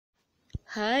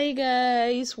Hi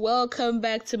guys, welcome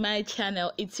back to my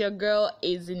channel. It's your girl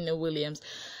Azina Williams.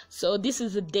 So this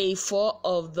is the day 4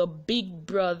 of the Big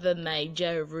Brother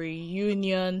Naija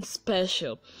reunion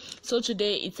special. So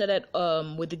today it started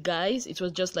with the guys. It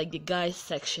was just like the guys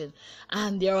section,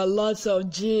 and there are lots of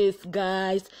gist,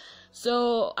 guys.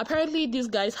 So apparently these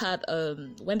guys had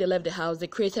when they left the house, they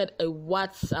created a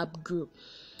WhatsApp group.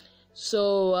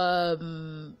 So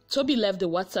Tobi left the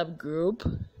WhatsApp group,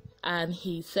 and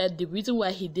he said the reason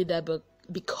why he did that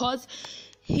because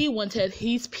he wanted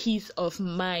his peace of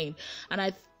mind.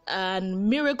 And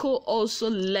Miracle also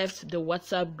left the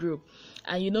WhatsApp group,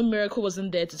 and Miracle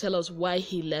wasn't there to tell us why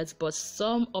he left, but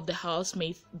some of the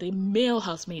housemates, the male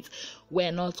housemates,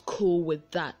 were not cool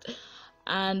with that.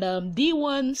 And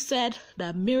D1 said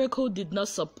that Miracle did not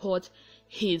support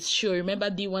his show.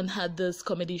 Remember, D1 had this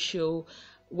comedy show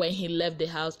when he left the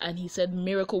house, and he said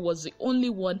Miracle was the only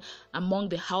one among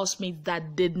the housemates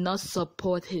that did not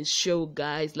support his show,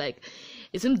 guys. Like,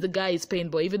 it seems the guy is paying,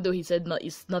 but even though he said no,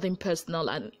 it's nothing personal,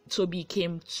 and Tobi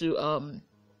came to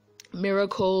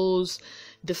Miracle's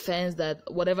defense that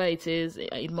whatever it is,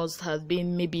 it must have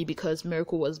been maybe because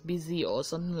Miracle was busy or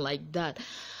something like that.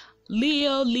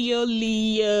 Leo,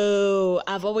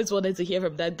 I've always wanted to hear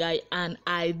from that guy, and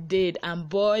I did, and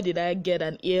boy did I get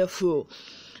an earful.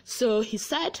 So he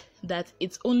said that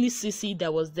it's only Ceec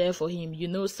that was there for him.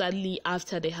 Sadly,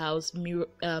 after the house,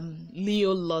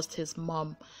 Leo lost his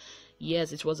mom.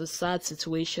 Yes, it was a sad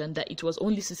situation that it was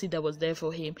only Ceec that was there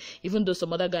for him, even though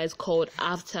some other guys called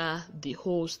after the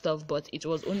whole stuff, but it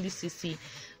was only Ceec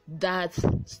that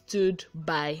stood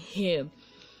by him.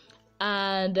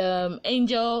 And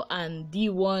Angel and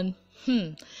D1,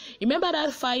 remember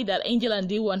that fight that Angel and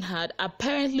D1 had?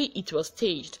 Apparently it was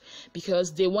staged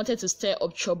because they wanted to stir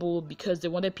up trouble, because they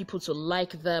wanted people to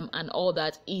like them and all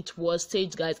that. It was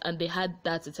staged, guys, and they had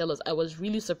that to tell us. I was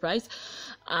really surprised,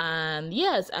 and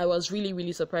yes, I was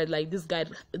really surprised. Like, this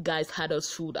guys had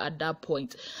us fooled at that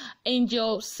point.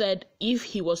 Angel said if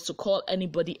he was to call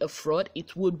anybody a fraud,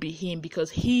 it would be him,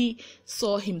 because he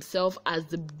saw himself as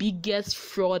the biggest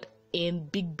fraud in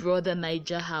Big Brother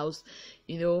Naija house,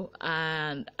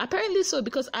 and apparently so,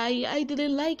 because I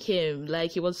didn't like him.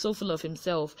 Like, he was so full of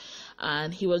himself,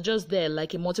 and he was just there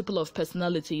like a multiple of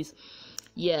personalities.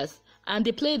 Yes, and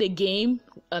they played a game,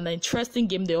 an interesting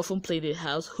game they often play in the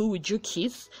house. Who would you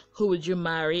kiss, who would you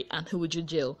marry, and who would you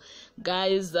jail?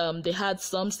 Guys, they had,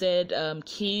 some said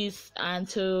kiss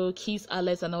Anto, kiss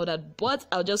Alex and all that, but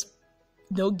I'll just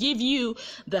give you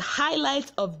the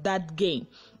highlights of that game.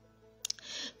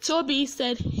 Tobi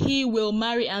said he will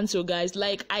marry Anto, guys.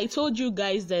 Like I told you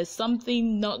guys, there's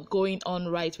something not going on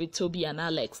right with Tobi and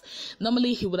Alex.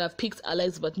 Normally he would have picked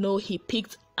Alex, but no, he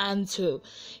picked Anto.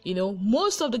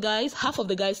 Most of the guys, half of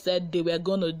the guys said they were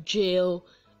gonna jail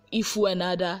Ifu and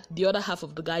Ada. The other half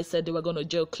of the guys said they were gonna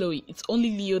jail Chloe. It's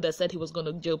only Leo that said he was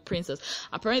gonna jail Princess.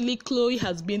 Apparently Chloe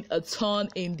has been a thorn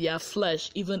in their flesh,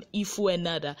 even Ifu and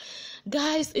Ada.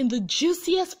 Guys, in the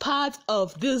juiciest part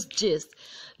of this gist,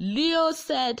 Leo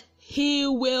said he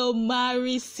will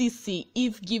marry Ceec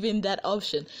if given that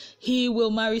option. He will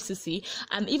marry Ceec.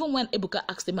 And even when Ebuka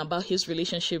asked him about his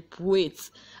relationship with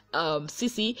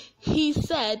Ceec, he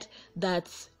said that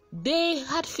they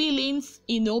had feelings,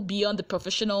 beyond the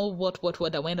professional what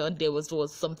that went on. There was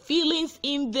some feelings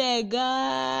in there,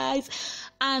 guys.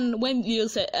 And when Leo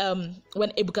said,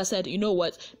 when Ebuka said,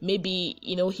 maybe,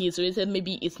 he's rated,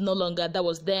 maybe it's no longer, that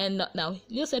was then, not now.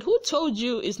 Leo said, who told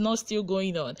you it's not still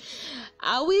going on?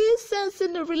 Are we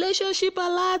sensing the relationship a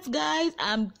lot, guys?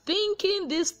 I'm thinking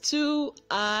these two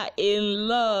are in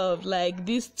love. Like,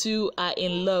 these two are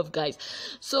in love, guys.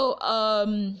 So,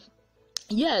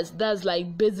 yes, that's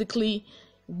like basically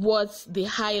what's the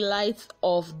highlights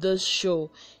of this show,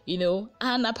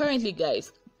 and apparently,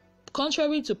 guys,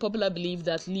 contrary to popular belief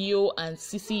that Leo and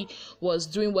Ceec was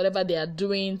doing whatever they are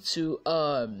doing to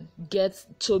get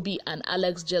Tobi and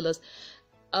Alex jealous,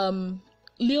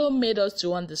 Leo made us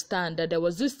to understand that there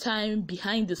was this time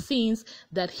behind the scenes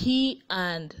that he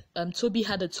and Tobi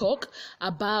had a talk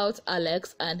about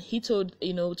Alex, and he told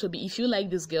Tobi, if you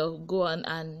like this girl, go on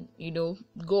and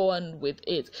go on with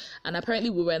it. And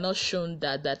apparently we were not shown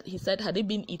that he said had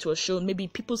it was shown, maybe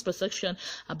people's perception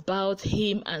about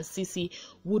him and Ceec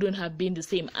wouldn't have been the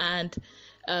same. And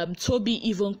Tobi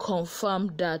even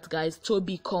confirmed that, guys.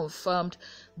 Tobi confirmed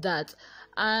that.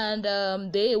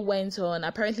 And they went on.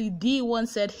 Apparently D1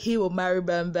 said he will marry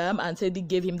Bam Bam, and Teddy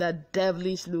gave him that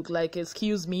devilish look like,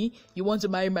 excuse me, you want to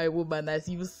marry my woman? Are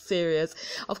you serious?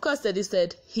 Of course Teddy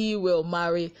said he will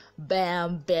marry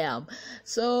Bam Bam.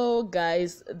 So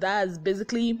guys, that's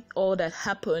basically all that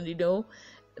happened.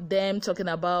 them talking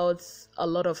about a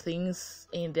lot of things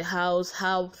in the house,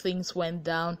 how things went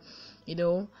down,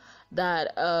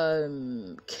 that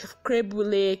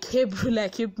Kebrule, I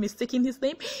keep mistaking his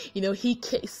name, he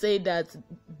said that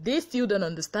they still don't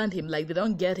understand him, like they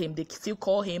don't get him, they still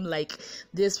call him like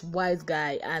this wise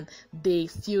guy, and they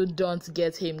still don't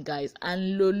get him, guys.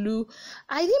 And Lolu,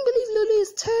 I didn't believe Lolu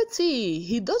is 30.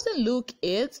 He doesn't look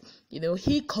it.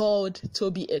 He called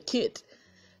Tobi a kid.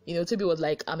 Tobi was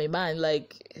like, I'm a man,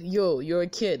 like, yo, you're a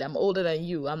kid, I'm older than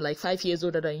you, I'm like 5 years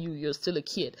older than you, you're still a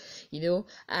kid,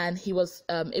 and he was,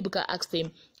 Ebuka asked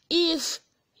him if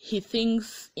he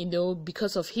thinks,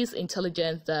 because of his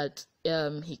intelligence that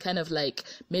he kind of like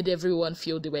made everyone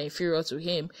feel they were inferior to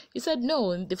him. He said,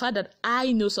 no, the fact that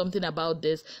I know something about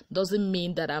this doesn't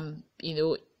mean that I'm,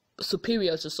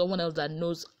 superior to someone else that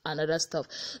knows another stuff.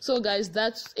 So guys,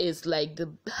 that is like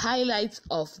the highlights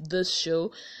of this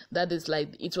show. That is like,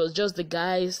 it was just the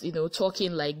guys,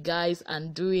 talking like guys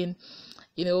and doing,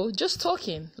 just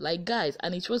talking like guys,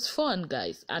 and it was fun,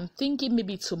 guys. I'm thinking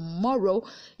maybe tomorrow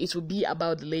it will be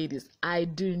about the ladies. I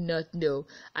do not know,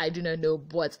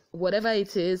 but whatever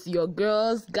it is, your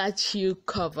girls got you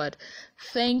covered.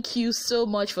 Thank you so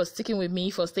much for sticking with me,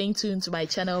 for staying tuned to my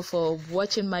channel, for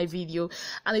watching my video.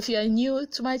 And if you are new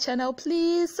to my channel,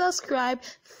 please subscribe.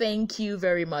 Thank you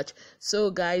very much. So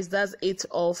guys, that's it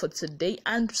all for today.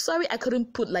 And sorry I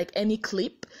couldn't put like any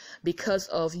clip because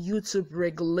of YouTube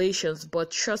regulations,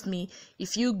 but trust me,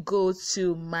 if you go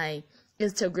to my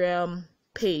Instagram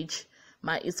page,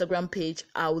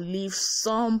 I'll leave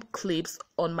some clips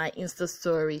on my Insta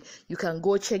story. You can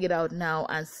go check it out now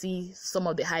and see some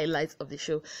of the highlights of the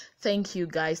show. Thank you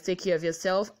guys, take care of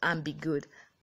yourself and be good.